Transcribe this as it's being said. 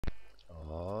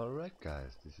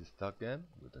guys, this is Docm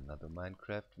with another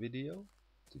Minecraft video.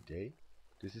 Today,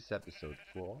 this is episode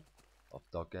 4 of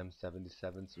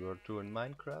Docm77's World Tour in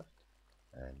Minecraft.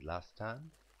 And last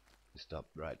time, we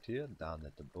stopped right here, down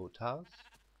at the boathouse.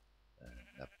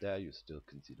 And up there you still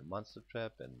can see the monster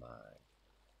trap and my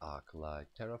arc-like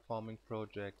terraforming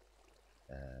project.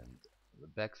 And on the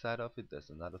back side of it, there's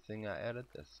another thing I added.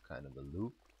 There's kind of a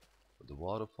loop with the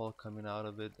waterfall coming out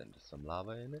of it, and there's some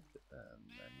lava in it. I'm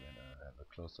gonna have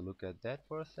a closer look at that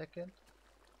for a second.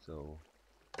 So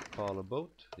call a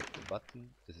boat, hit the button.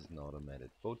 This is an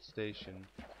automated boat station.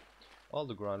 All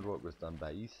the groundwork was done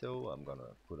by ESO. I'm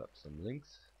gonna put up some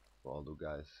links for all the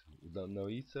guys who don't know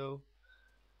ESO.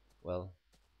 Well,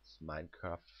 it's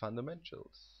Minecraft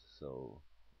fundamentals, so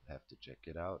you have to check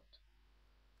it out.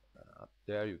 Up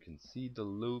there you can see the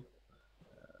loop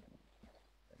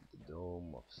and the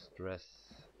dome of stress.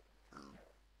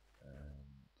 And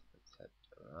let's head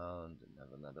around and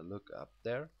have another look up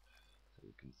there so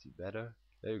you can see better.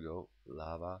 There you go,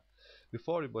 lava.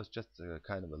 Before it was just a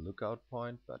kind of a lookout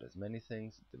point, but as many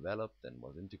things developed and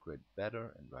was integrated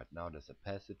better, and right now there's a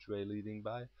passageway leading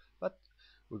by, but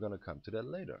we're gonna come to that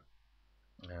later.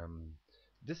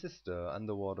 This is the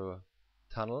underwater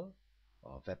tunnel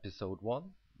of episode 1.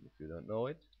 If you don't know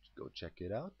it, go check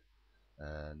it out.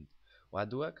 And why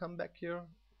do I come back here?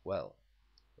 Well,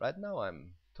 right now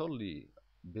I'm totally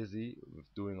busy with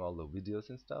doing all the videos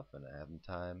and stuff, and I haven't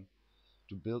time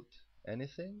to build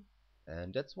anything.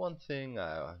 And that's one thing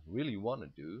I really want to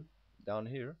do down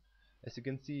here. As you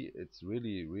can see, it's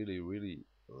really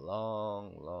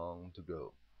long to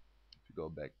go. If you go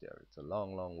back there, it's a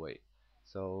long way.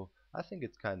 So I think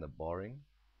it's kind of boring,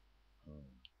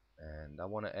 and I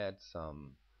want to add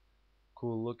some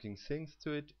cool looking things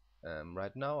to it.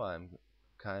 Right now I'm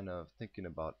kind of thinking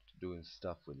about doing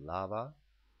stuff with lava,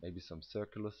 maybe some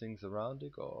circular things around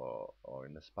it, or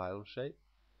in a spiral shape.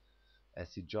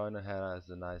 SC Joiner has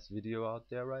a nice video out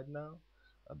there right now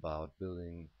about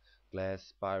building glass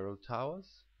spiral towers,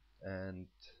 and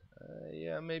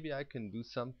yeah, maybe I can do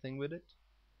something with it,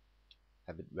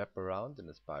 have it wrap around in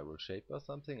a spiral shape or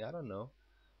something. I don't know.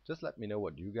 Just let me know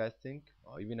what you guys think,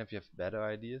 or even if you have better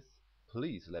ideas,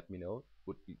 please let me know.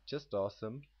 Would be just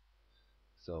awesome.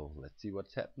 So let's see what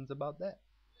happens about that.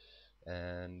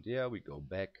 And yeah, we go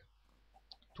back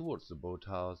towards the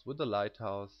boathouse with the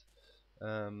lighthouse.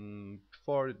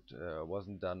 Before it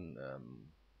wasn't done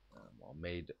or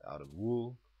made out of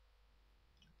wool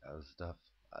stuff.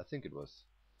 I think it was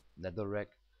netherrack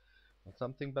or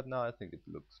something, but now I think it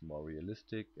looks more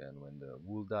realistic. And when the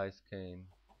wool dice came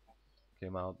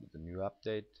out with the new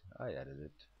update, I added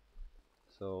it.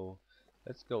 So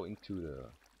let's go into the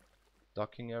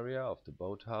docking area of the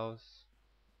boathouse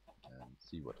and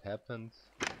see what happens.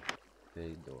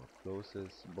 Okay, door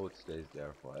closes, boat stays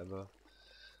there forever.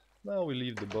 Now we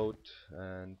leave the boat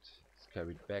and it's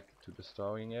carried back to the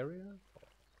storing area.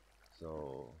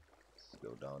 So let's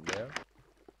go down there.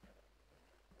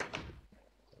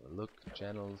 Have a look,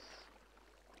 channels.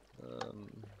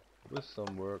 With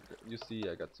some work, you see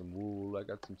I got some wool, I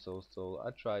got some soul. I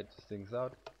tried things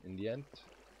out. In the end,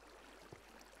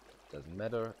 doesn't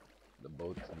matter. The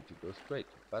boats need to go straight.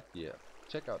 But yeah,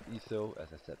 check out ESO, as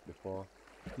I said before.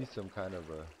 He's some kind of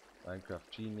a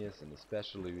Minecraft genius, and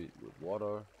especially with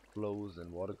water flows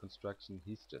and water construction,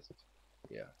 he's just,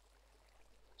 yeah,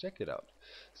 check it out.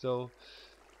 So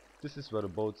this is where the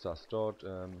boats are stored.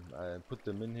 I put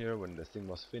them in here when the thing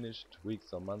was finished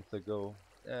weeks or months ago,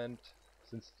 and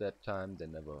since that time they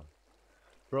never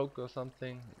broke or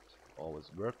something. It always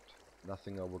worked,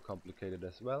 nothing overcomplicated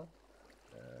as well.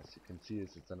 As you can see,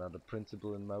 this is another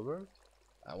principle in my world.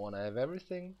 I want to have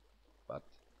everything, but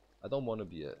I don't want to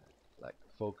be like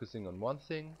focusing on one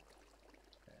thing.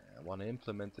 I want to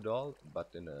implement it all,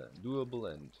 but in a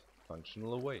doable and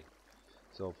functional way.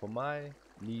 So for my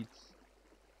needs,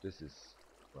 this is,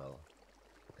 well,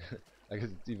 I guess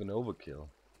it's even overkill.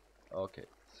 Okay,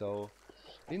 so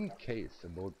in case a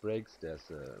boat breaks, there's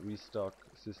a restock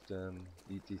system,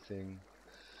 ET thing,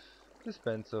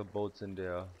 dispenser, boats in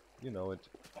there, you know it.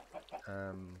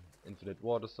 Infinite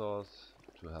water source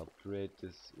to help create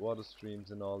this water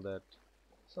streams and all that.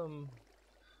 Some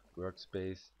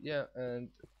workspace, yeah, and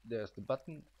there's the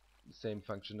button, the same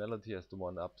functionality as the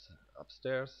one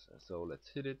upstairs. So let's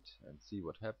hit it and see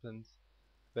what happens.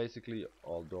 Basically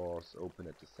all doors open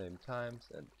at the same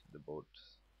times and the boat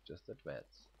just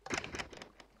advance.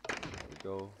 There we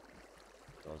go,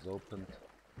 doors opened,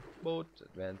 boat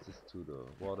advances to the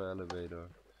water elevator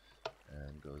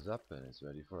and goes up and is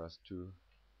ready for us to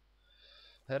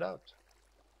head out.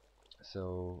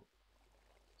 So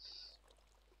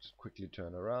just quickly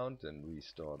turn around and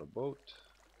restore the boat.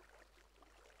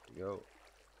 There we go.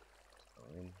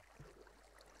 in.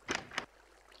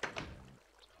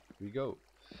 We go.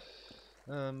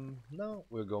 Now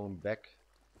we're going back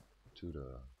to the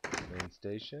main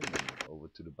station and over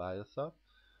to the Biotop.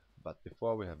 But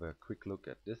before we have a quick look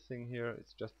at this thing here,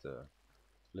 it's just a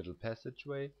little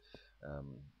passageway.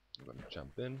 I'm gonna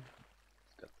jump in.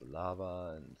 It's got the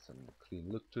lava and some clean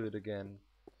look to it again.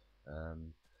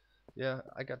 Yeah,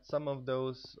 I got some of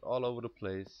those all over the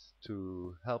place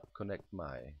to help connect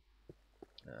my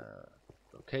uh,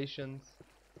 locations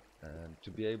and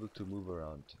to be able to move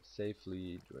around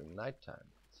safely during nighttime.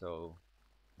 So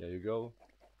there you go,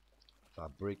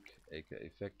 Fabric, aka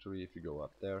factory, if you go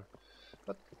up there.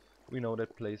 But we know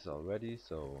that place already,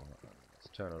 so let's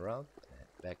turn around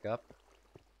and back up.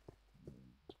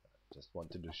 Just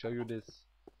wanted to show you this.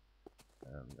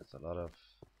 There's a lot of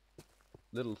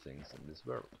little things in this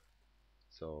world.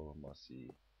 So must see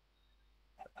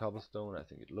cobblestone. I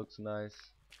think it looks nice,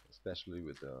 especially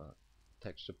with the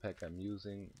texture pack I'm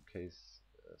using. In case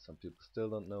some people still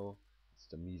don't know, it's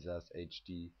the Misa's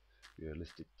HD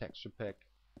realistic texture pack.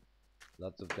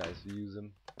 Lots of guys who use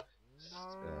them.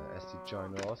 SC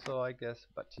Joiner also, I guess,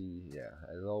 but yeah,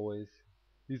 as always,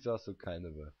 he's also kind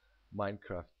of a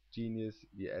Minecraft genius.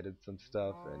 He added some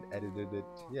stuff and edited it.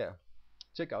 Yeah,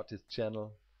 check out his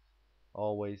channel.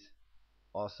 Always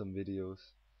awesome videos.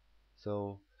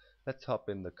 So let's hop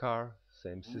in the car,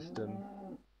 same system,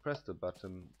 press the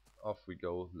button, off we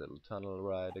go, little tunnel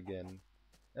ride again,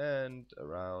 and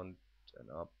around and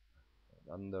up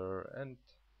and under and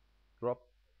drop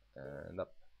and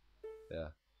up. Yeah,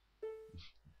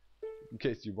 in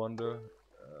case you wonder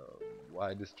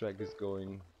why this track is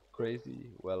going crazy,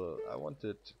 well, I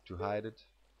wanted to hide it.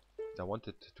 I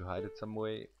wanted to hide it some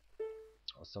way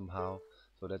or somehow,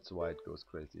 so that's why it goes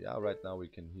crazy. Yeah, right now we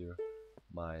can hear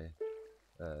my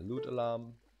loot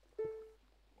alarm.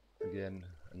 Again,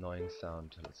 annoying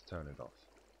sound. Let's turn it off.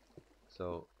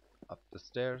 So up the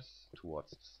stairs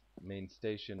towards the main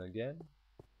station again,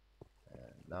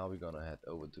 and now we're gonna head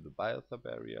over to the Biotop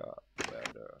area where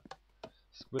the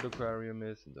Squid Aquarium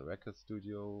is, and the record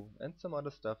studio, and some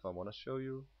other stuff I wanna show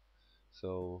you.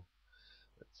 So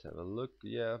let's have a look.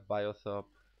 Yeah, Biotop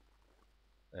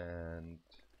and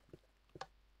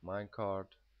minecart,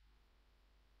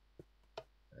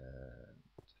 and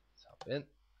let's hop in,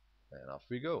 and off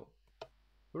we go.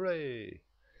 Hooray!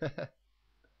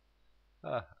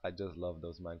 I just love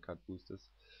those minecart boosters.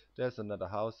 There's another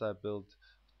house I built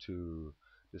to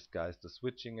disguise the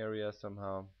switching area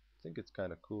somehow. I think it's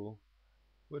kinda cool,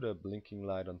 with a blinking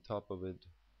light on top of it.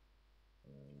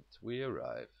 And we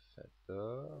arrive at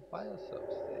the Biotop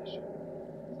station.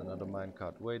 There's another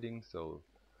minecart waiting, so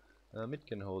it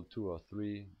can hold 2 or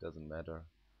 3, doesn't matter.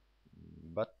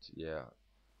 But yeah,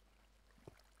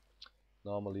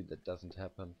 normally that doesn't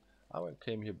happen.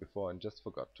 Came here before and just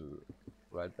forgot to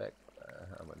ride back.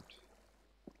 I went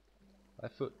by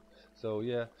foot. So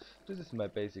yeah, this is my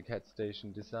basic head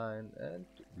station design, and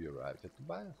we arrived at the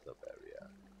Biotop area.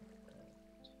 And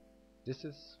this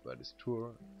is where this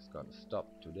tour is gonna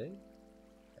stop today.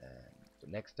 And the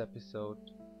next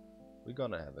episode, we're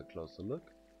gonna have a closer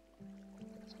look at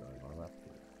what's going on up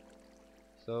here.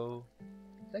 So,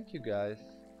 thank you guys.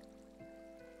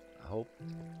 I hope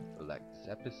you liked this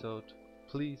episode.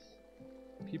 Please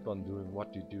keep on doing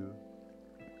what you do.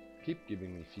 Keep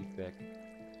giving me feedback.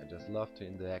 I just love to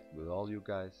interact with all you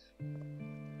guys.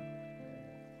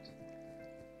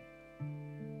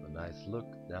 And a nice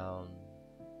look down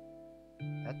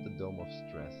at the Dome of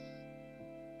Stress.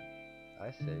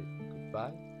 I say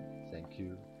goodbye, thank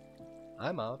you,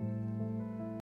 I'm out.